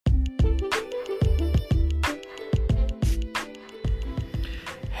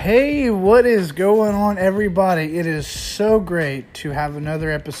Hey, what is going on, everybody? It is so great to have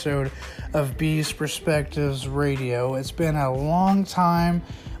another episode of Bees Perspectives Radio. It's been a long time,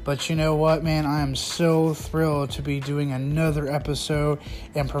 but you know what, man? I am so thrilled to be doing another episode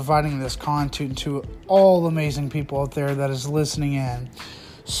and providing this content to all amazing people out there that is listening in.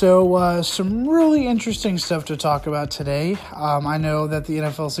 So, some really interesting stuff to talk about today. I know that the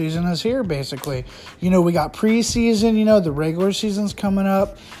NFL season is here, basically. We got preseason, the regular season's coming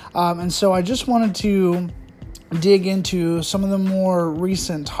up. And so I just wanted to dig into some of the more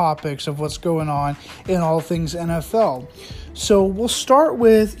recent topics of what's going on in all things NFL. So we'll start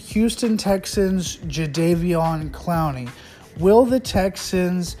with Houston Texans' Jadeveon Clowney. Will the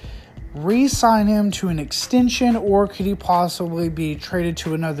Texans re-sign him to an extension, or could he possibly be traded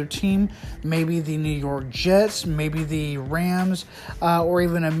to another team? Maybe the New York Jets, maybe the Rams, or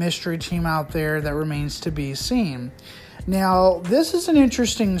even a mystery team out there that remains to be seen. Now, this is an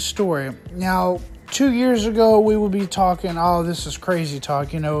interesting story. Now, 2 years ago, we would be talking, this is crazy talk.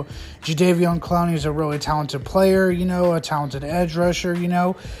 Jadeveon Clowney is a really talented player, a talented edge rusher,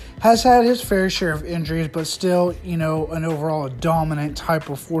 has had his fair share of injuries, but still, an overall dominant type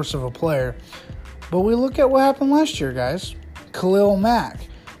of force of a player. But we look at what happened last year, guys. Khalil Mack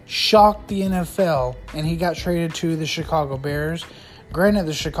shocked the NFL, and he got traded to the Chicago Bears. Granted,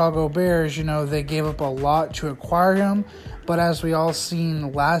 the Chicago Bears, they gave up a lot to acquire him, but as we all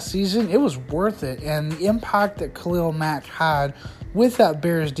seen last season, it was worth it. And the impact that Khalil Mack had with that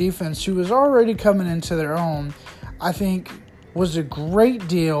Bears defense, who was already coming into their own, I think was a great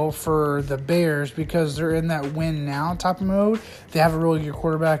deal for the Bears because they're in that win now type of mode. They have a really good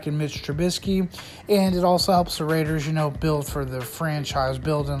quarterback in Mitch Trubisky, and it also helps the Raiders, build for the franchise,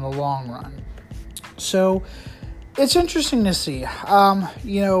 build in the long run. So it's interesting to see,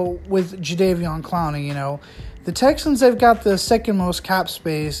 with Jadeveon Clowney, the Texans, they've got the second most cap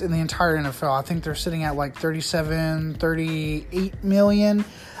space in the entire NFL. I think they're sitting at like 38 million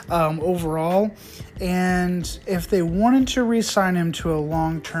overall. And if they wanted to re-sign him to a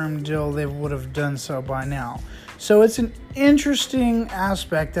long-term deal, they would have done so by now. So it's an interesting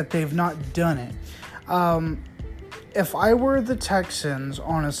aspect that they've not done it. If I were the Texans,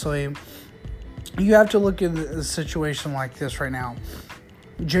 honestly, you have to look at the situation like this right now.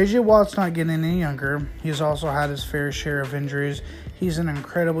 J.J. Watt's not getting any younger. He's also had his fair share of injuries. He's an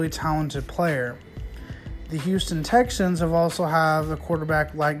incredibly talented player. The Houston Texans have also have a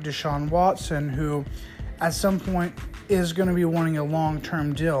quarterback like Deshaun Watson, who at some point is going to be wanting a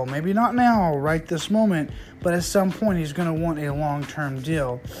long-term deal. Maybe not now, right this moment, but at some point he's going to want a long-term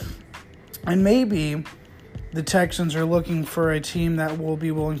deal. And maybe the Texans are looking for a team that will be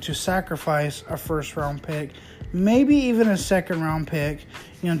willing to sacrifice a first-round pick, maybe even a second-round pick,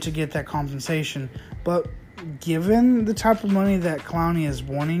 to get that compensation. But given the type of money that Clowney is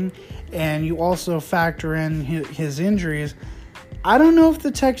wanting, and you also factor in his injuries, I don't know if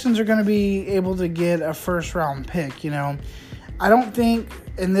the Texans are going to be able to get a first-round pick. I don't think,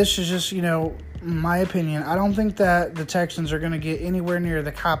 and this is just, my opinion, I don't think that the Texans are going to get anywhere near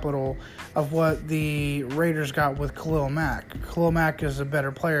the capital of what the Raiders got with Khalil Mack. Khalil Mack is a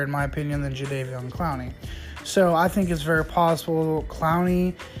better player, in my opinion, than Jadeveon Clowney. So I think it's very possible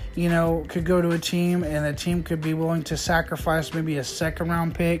Clowney, could go to a team, and the team could be willing to sacrifice maybe a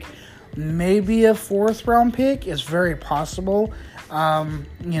second-round pick, maybe a fourth-round pick. It's very possible, but,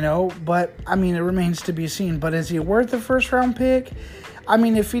 it remains to be seen. But is he worth the first-round pick?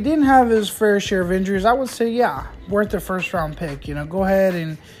 If he didn't have his fair share of injuries, I would say, yeah, worth the first-round pick. Go ahead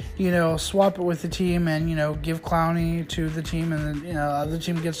and, swap it with the team and, give Clowney to the team, and then, the other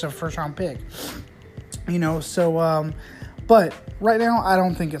team gets a first-round pick. But right now, I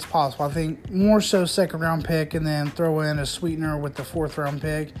don't think it's possible. I think more so second-round pick and then throw in a sweetener with the fourth-round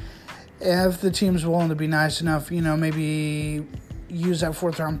pick. If the team's willing to be nice enough, maybe use that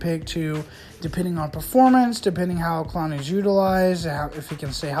fourth-round pick to, depending on performance, depending how Clowney's utilized, if he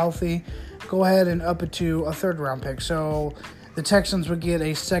can stay healthy, go ahead and up it to a third-round pick. So the Texans would get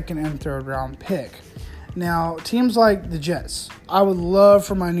a second and third-round pick. Now, teams like the Jets, I would love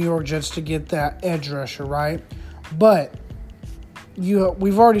for my New York Jets to get that edge rusher, right? But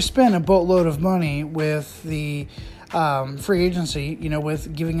we've already spent a boatload of money with the free agency,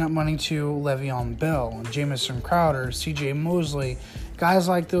 with giving up money to Le'Veon Bell, Jamison Crowder, C.J. Mosley, guys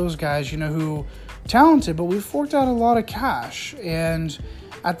like those guys, who talented, but we've forked out a lot of cash. And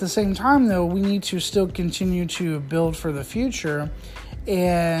at the same time, though, we need to still continue to build for the future.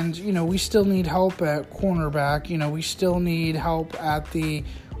 And, we still need help at cornerback. We still need help at the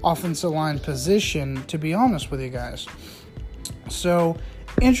offensive line position, to be honest with you guys. So,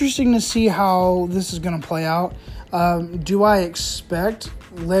 interesting to see how this is going to play out. Do I expect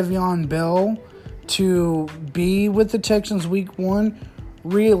Le'Veon Bell to be with the Texans week 1?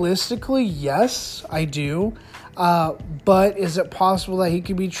 Realistically, yes, I do. But is it possible that he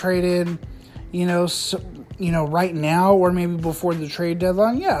could be traded, right now or maybe before the trade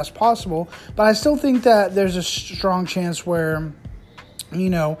deadline? Yeah, it's possible. But I still think that there's a strong chance where,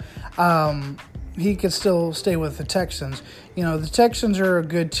 he could still stay with the Texans. The Texans are a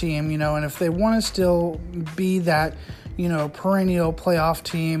good team, and if they want to still be that, perennial playoff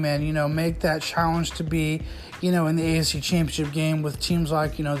team and, make that challenge to be, in the AFC Championship game with teams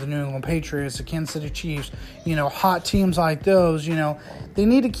like, the New England Patriots, the Kansas City Chiefs, hot teams like those, they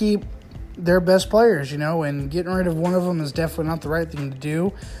need to keep their best players, and getting rid of one of them is definitely not the right thing to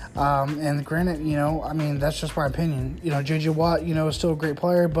do. And granted, that's just my opinion. J.J. Watt, is still a great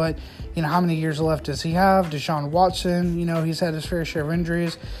player, but, how many years left does he have? Deshaun Watson, he's had his fair share of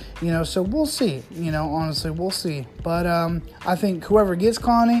injuries, so we'll see, honestly, we'll see. But I think whoever gets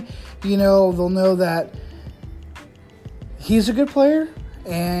Connie, they'll know that he's a good player,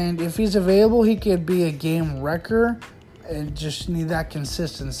 and if he's available, he could be a game wrecker. And just need that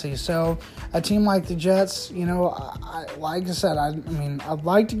consistency. So a team like the Jets, like I said, I'd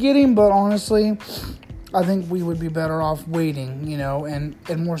like to get him, but honestly, I think we would be better off waiting,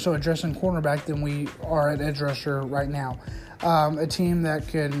 and more so addressing cornerback than we are at edge rusher right now. A team that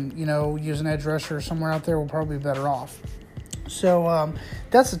could, use an edge rusher somewhere out there will probably be better off. So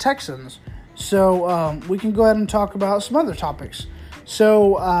that's the Texans. So we can go ahead and talk about some other topics.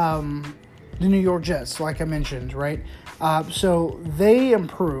 So the New York Jets, like I mentioned, right? So they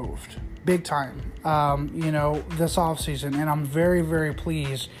improved big time, this offseason. And I'm very, very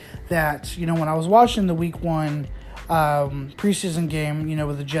pleased that, when I was watching the week 1 preseason game,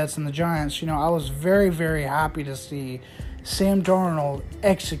 with the Jets and the Giants, I was very, very happy to see Sam Darnold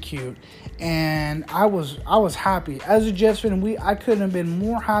execute. And I was happy. As a Jets fan, I couldn't have been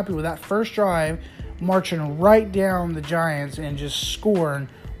more happy with that first drive, marching right down the Giants and just scoring,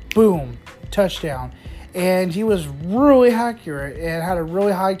 boom, touchdown. And he was really accurate and had a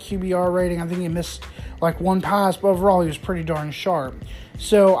really high QBR rating. I think he missed like one pass, but overall he was pretty darn sharp.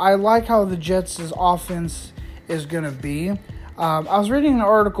 So I like how the Jets' offense is going to be. I was reading an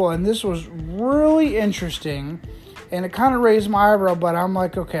article, and this was really interesting, and it kind of raised my eyebrow, but I'm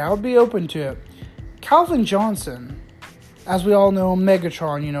like, okay, I'll be open to it. Calvin Johnson, as we all know,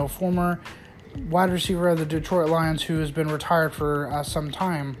 Megatron, former wide receiver of the Detroit Lions who has been retired for some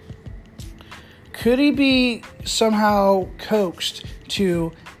time. Could he be somehow coaxed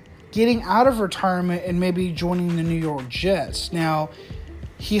to getting out of retirement and maybe joining the New York Jets? Now,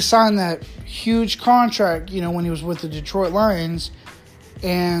 he signed that huge contract, when he was with the Detroit Lions.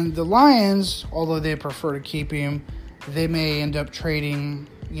 And the Lions, although they prefer to keep him, they may end up trading,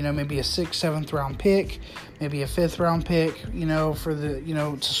 maybe a 6th, 7th round pick, maybe a 5th round pick, for the,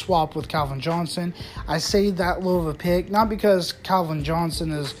 to swap with Calvin Johnson. I say that low of a pick, not because Calvin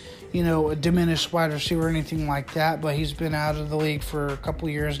Johnson is, a diminished wide receiver or anything like that, but he's been out of the league for a couple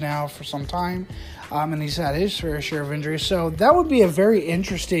of years now for some time, and he's had his fair share of injuries. So that would be a very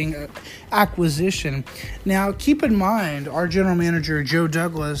interesting acquisition. Now, keep in mind, our general manager, Joe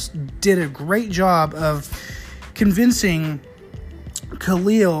Douglas, did a great job of convincing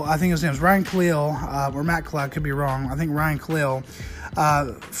Khalil, I think his name is Ryan Khalil, or Matt Khalil, I could be wrong, I think Ryan Khalil,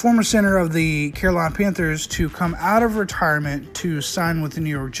 former center of the Carolina Panthers, to come out of retirement to sign with the New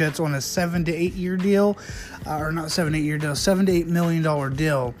York Jets on a 7 to 8 year deal, or not 7 to 8 year deal, $7 to $8 million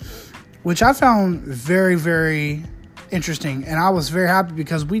deal, which I found very, very interesting, and I was very happy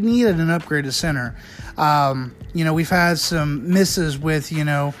because we needed an upgraded center. We've had some misses with,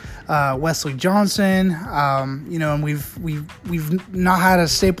 Wesley Johnson, and we've not had a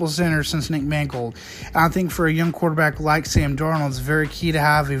staple center since Nick Mangold. And I think for a young quarterback like Sam Darnold, it's very key to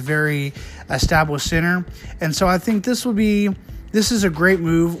have a very established center. And so I think this is a great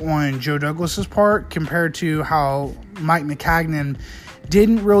move on Joe Douglas's part compared to how Mike Maccagnan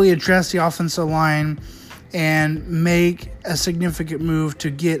didn't really address the offensive line and make a significant move to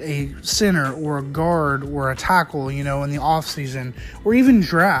get a center or a guard or a tackle, in the offseason or even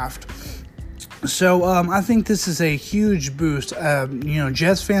draft. So I think this is a huge boost.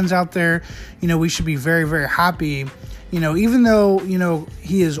 Jets fans out there, we should be very, very happy. Even though,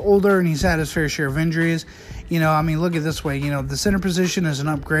 he is older and he's had his fair share of injuries, look at it this way. The center position is an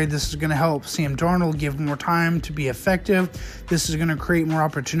upgrade. This is going to help Sam Darnold give more time to be effective. This is going to create more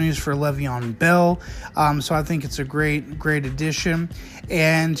opportunities for Le'Veon Bell. So I think it's a great, great addition.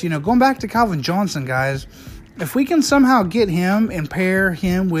 And, going back to Calvin Johnson, guys, if we can somehow get him and pair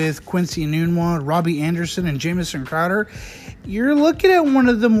him with Quincy Enunwa, Robbie Anderson, and Jamison Crowder, you're looking at one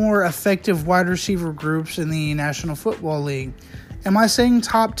of the more effective wide receiver groups in the National Football League. Am I saying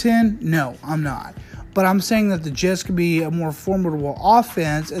top 10? No, I'm not. But I'm saying that the Jets could be a more formidable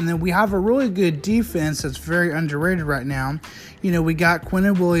offense, and then we have a really good defense that's very underrated right now. We got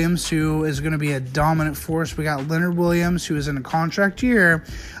Quinnen Williams, who is going to be a dominant force. We got Leonard Williams, who is in a contract year.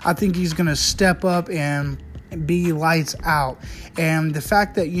 I think he's going to step up and be lights out. And the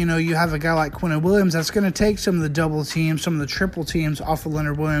fact that, you have a guy like Quinnen Williams, that's going to take some of the double teams, some of the triple teams off of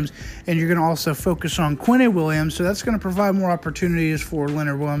Leonard Williams, and you're going to also focus on Quinnen Williams, so that's going to provide more opportunities for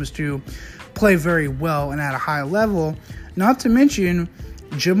Leonard Williams to play very well and at a high level. Not to mention,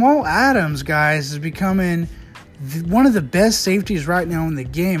 Jamal Adams, guys, is becoming one of the best safeties right now in the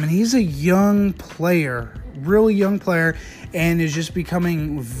game, and he's a young player, really young player, and is just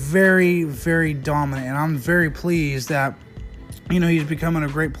becoming very, very dominant. And I'm very pleased that he's becoming a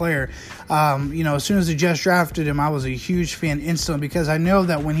great player. As soon as the Jets drafted him, I was a huge fan instantly, because I know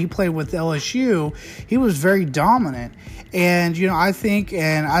that when he played with LSU, he was very dominant. And, I think,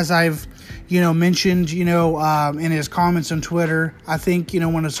 and as I've, mentioned, in his comments on Twitter, I think,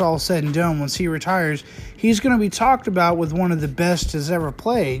 when it's all said and done, once he retires, he's going to be talked about with one of the best has ever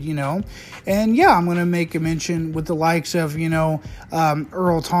played, And, yeah, I'm going to make a mention with the likes of,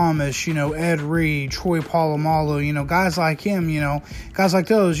 Earl Thomas, Ed Reed, Troy Polamalu, guys like him, guys like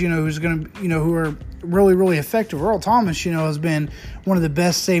those, who's going to, who are really, really effective. Earl Thomas, has been one of the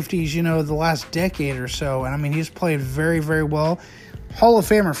best safeties, the last decade or so. And, he's played very, very well. Hall of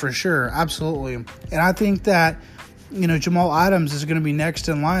Famer for sure, absolutely. And I think that, Jamal Adams is going to be next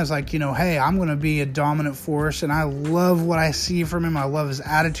in line. It's like, hey, I'm going to be a dominant force, and I love what I see from him. I love his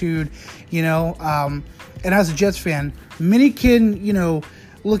attitude, and as a Jets fan, many can,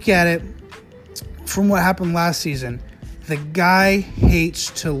 look at it from what happened last season. The guy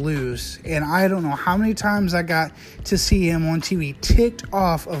hates to lose, and I don't know how many times I got to see him on TV ticked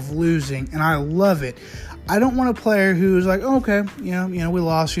off of losing, and I love it. I don't want a player who's like, oh, okay, we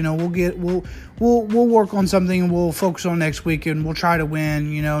lost, we'll work on something and we'll focus on next week and we'll try to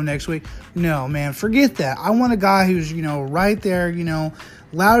win, next week. No, man, forget that. I want a guy who's, right there,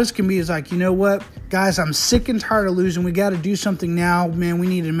 loud as can be, is like, you know what, guys, I'm sick and tired of losing. We got to do something now, man. We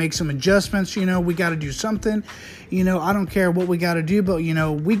need to make some adjustments. We got to do something. I don't care what we got to do, but,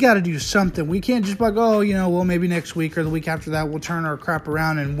 we got to do something. We can't just be like, oh, well, maybe next week or the week after that, we'll turn our crap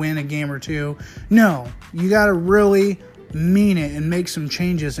around and win a game or two. No, you got to really mean it and make some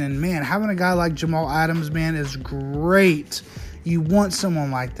changes. And, man, having a guy like Jamal Adams, man, is great. You want someone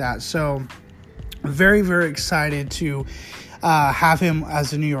like that. So, very, very excited to have him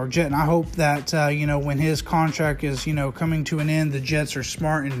as a New York Jet. And I hope that, when his contract is, coming to an end, the Jets are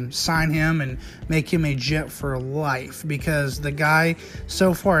smart and sign him and make him a Jet for life, because the guy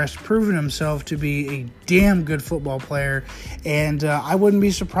so far has proven himself to be a damn good football player. And I wouldn't be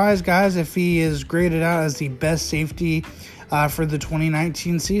surprised, guys, if he is graded out as the best safety for the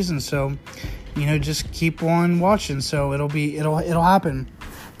 2019 season. So, just keep on watching. So it'll happen.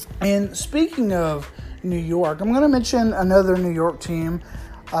 And speaking of New York, I'm going to mention another New York team,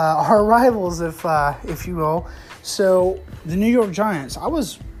 our rivals, if you will. So the New York Giants. I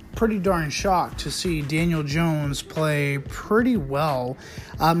was pretty darn shocked to see Daniel Jones play pretty well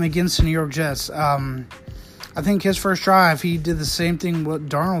against the New York Jets. I think his first drive, he did the same thing what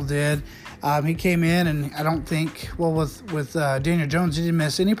Darnold did. He came in, and I don't think, with Daniel Jones, he didn't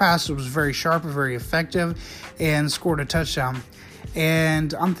miss any passes. It was very sharp and very effective, and scored a touchdown.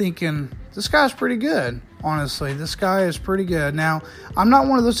 And I'm thinking, this guy's pretty good, honestly. This guy is pretty good. Now, I'm not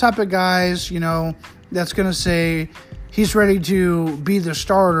one of those type of guys, that's going to say he's ready to be the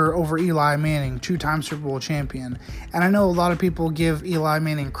starter over Eli Manning, 2-time Super Bowl champion. And I know a lot of people give Eli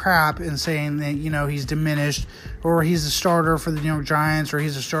Manning crap and saying that, he's diminished, or he's a starter for the New York Giants, or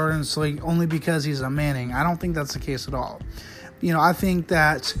he's a starter in the league only because he's a Manning. I don't think that's the case at all. I think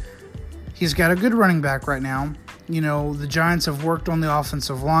that he's got a good running back right now. The Giants have worked on the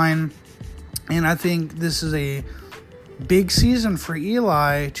offensive line, and I think this is a big season for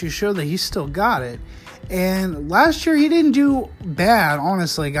Eli to show that he's still got it. And last year he didn't do bad,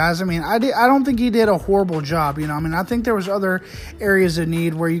 honestly, guys. I don't think he did a horrible job. I think there was other areas of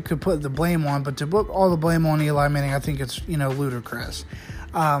need where you could put the blame on, but to put all the blame on Eli Manning, I think it's, ludicrous.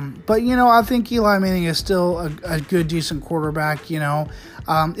 But I think Eli Manning is still a good, decent quarterback.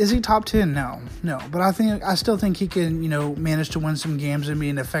 Is he top 10? No. But I still think he can, manage to win some games and be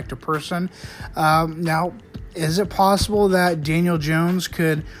an effective person. Now, is it possible that Daniel Jones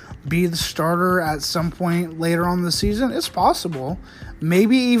could be the starter at some point later on in the season? It's possible.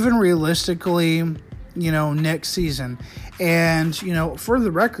 Maybe even realistically, next season. And, for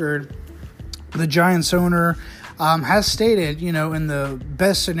the record, the Giants owner has stated, in the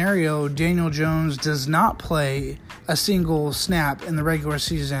best scenario, Daniel Jones does not play a single snap in the regular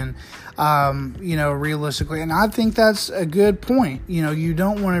season, realistically. And I think that's a good point. You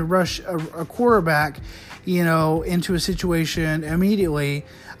don't want to rush a quarterback, into a situation immediately.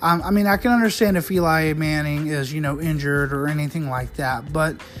 I can understand if Eli Manning is, injured or anything like that.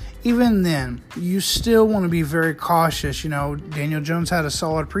 But even then, you still want to be very cautious. Daniel Jones had a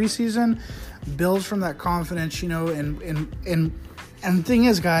solid preseason, builds from that confidence, and the thing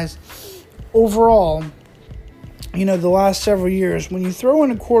is, guys, overall, the last several years, when you throw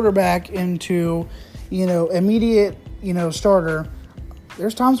in a quarterback into, immediate, starter,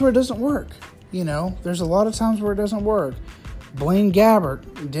 there's times where it doesn't work. There's a lot of times where it doesn't work. Blaine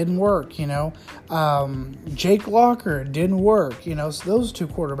Gabbert didn't work, Jake Locker didn't work, so those two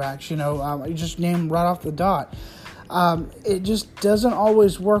quarterbacks, you just named right off the dot. It just doesn't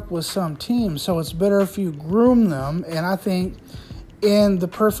always work with some teams, so it's better if you groom them. And I think in the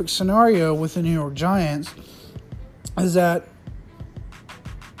perfect scenario with the New York Giants is that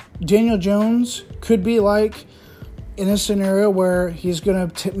Daniel Jones could be like in a scenario where he's going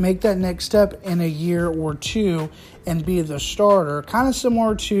to make that next step in a year or two and be the starter, kind of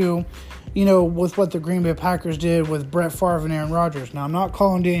similar to, with what the Green Bay Packers did with Brett Favre and Aaron Rodgers. Now, I'm not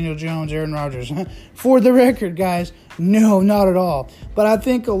calling Daniel Jones Aaron Rodgers. For the record, guys, no, not at all. But I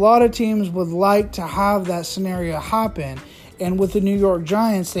think a lot of teams would like to have that scenario happen. And with the New York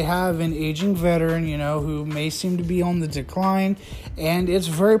Giants, they have an aging veteran, who may seem to be on the decline. And it's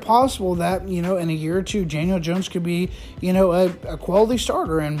very possible that, in a year or two, Daniel Jones could be, a quality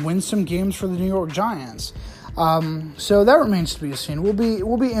starter and win some games for the New York Giants. So that remains to be seen.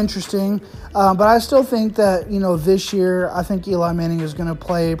 Will be interesting. But I still think that, this year, I think Eli Manning is going to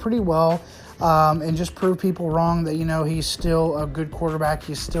play pretty well and just prove people wrong that, he's still a good quarterback.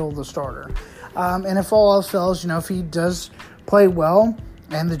 He's still the starter. And if all else fails, if he does play well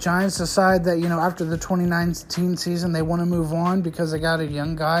and the Giants decide that, after the 2019 season they want to move on because they got a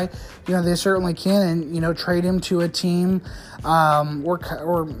young guy, they certainly can and, trade him to a team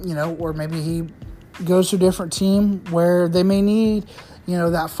or maybe he goes to a different team where they may need,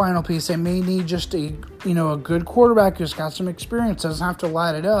 that final piece. They may need just a good quarterback who's got some experience, doesn't have to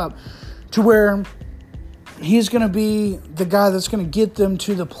light it up, to where he's going to be the guy that's going to get them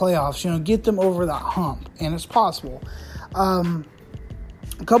to the playoffs, get them over that hump, and it's possible.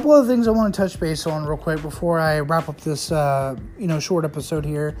 A couple of things I want to touch base on real quick before I wrap up this, short episode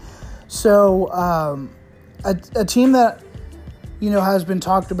here. So, a team that, has been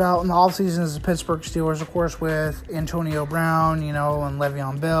talked about in the offseason is the Pittsburgh Steelers, of course, with Antonio Brown, and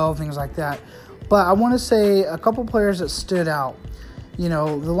Le'Veon Bell, things like that. But I want to say a couple players that stood out. The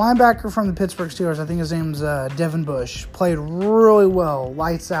linebacker from the Pittsburgh Steelers, I think his name's Devin Bush, played really well,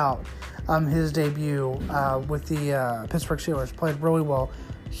 lights out, his debut with the Pittsburgh Steelers. Played really well.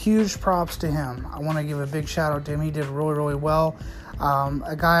 Huge props to him. I want to give a big shout out to him. He did really, really well.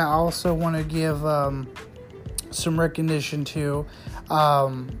 A guy I also want to give some recognition to,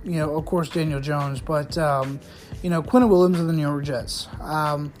 of course, Daniel Jones, but, Quentin Williams of the New York Jets.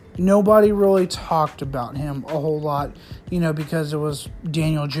 Nobody really talked about him a whole lot, because it was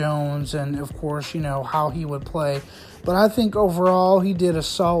Daniel Jones and, of course, how he would play. But I think overall he did a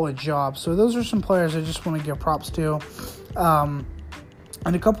solid job. So those are some players I just want to give props to.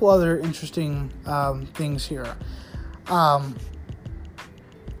 And a couple other interesting things here.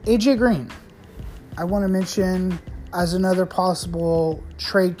 AJ Green, I want to mention as another possible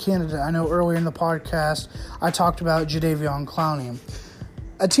trade candidate. I know earlier in the podcast I talked about Jadeveon Clowney.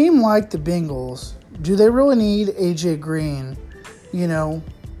 A team like the Bengals, do they really need AJ Green?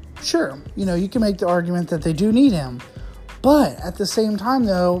 Sure. You can make the argument that they do need him. But at the same time,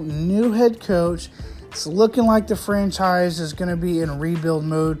 though, new head coach, it's looking like the franchise is going to be in rebuild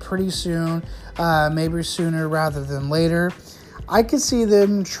mode pretty soon, maybe sooner rather than later. I could see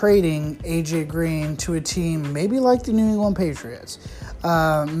them trading AJ Green to a team maybe like the New England Patriots,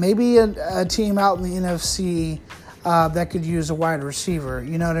 maybe a team out in the NFC that could use a wide receiver,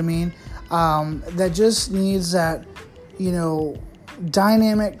 you know what I mean? That just needs that,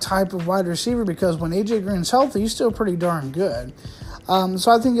 dynamic type of wide receiver, because when AJ Green's healthy, he's still pretty darn good.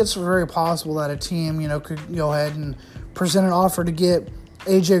 So I think it's very possible that a team, could go ahead and present an offer to get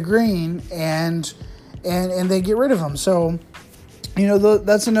AJ Green and they get rid of him. So,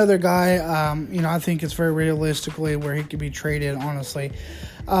 that's another guy, I think it's very realistically where he could be traded, honestly.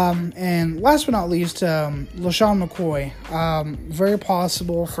 And last but not least, LaShawn McCoy. Very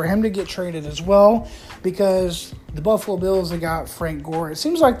possible for him to get traded as well, because the Buffalo Bills, they got Frank Gore. It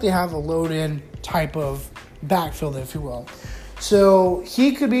seems like they have a loaded type of backfield, if you will. So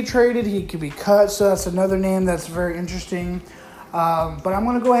he could be traded, he could be cut, so that's another name that's very interesting. But I'm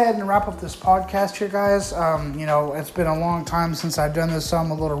going to go ahead and wrap up this podcast here, guys. It's been a long time since I've done this, so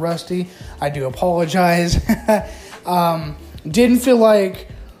I'm a little rusty. I do apologize. Didn't feel like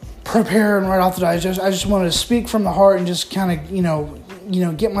preparing right off the bat. I just wanted to speak from the heart and just kind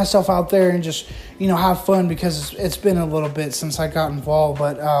of, get myself out there and just, have fun, because it's been a little bit since I got involved.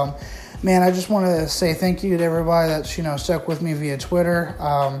 But, man, I just want to say thank you to everybody that's, stuck with me via Twitter.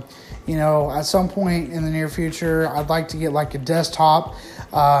 At some point in the near future, I'd like to get like a desktop,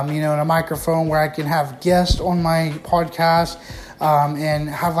 and a microphone where I can have guests on my podcast, and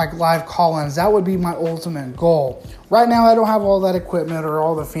have like live call-ins. That would be my ultimate goal. Right now, I don't have all that equipment or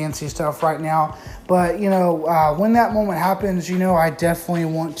all the fancy stuff right now, but, when that moment happens, I definitely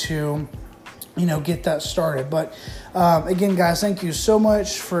want to, get that started. But, again, guys, thank you so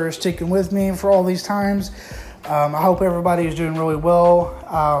much for sticking with me for all these times. I hope everybody is doing really well,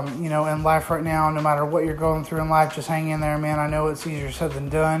 in life right now. No matter what you're going through in life, just hang in there, man. I know it's easier said than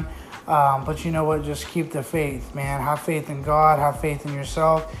done, but you know what? Just keep the faith, man. Have faith in God. Have faith in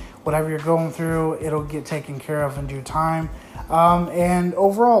yourself. Whatever you're going through, it'll get taken care of in due time. And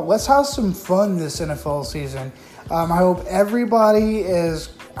overall, let's have some fun this NFL season. I hope everybody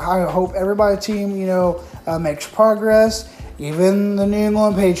team, makes progress. Even the New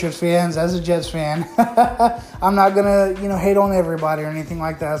England Patriots fans, as a Jets fan. I'm not going to, hate on everybody or anything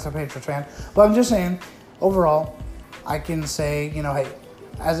like that as a Patriots fan. But I'm just saying, overall, I can say, hey,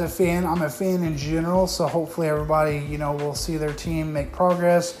 as a fan, I'm a fan in general. So hopefully everybody, will see their team make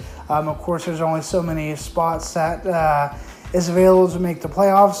progress. Of course, there's only so many spots that is available to make the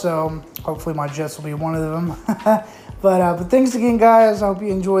playoffs. So hopefully my Jets will be one of them. But thanks again, guys. I hope you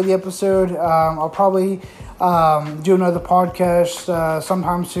enjoyed the episode. I'll probably do another podcast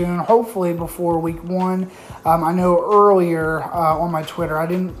sometime soon, hopefully before week 1. I know earlier on my Twitter, I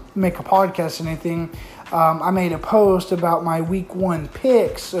didn't make a podcast or anything. I made a post about my week 1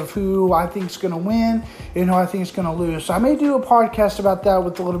 picks of who I think is going to win and who I think is going to lose. So I may do a podcast about that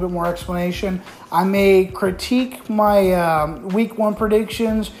with a little bit more explanation. I may critique my week 1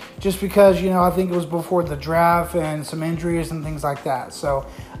 predictions just because, I think it was before the draft and some injuries and things like that. So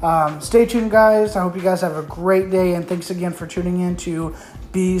stay tuned, guys. I hope you guys have a great day, and thanks again for tuning in to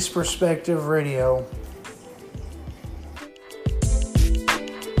Beast Perspective Radio.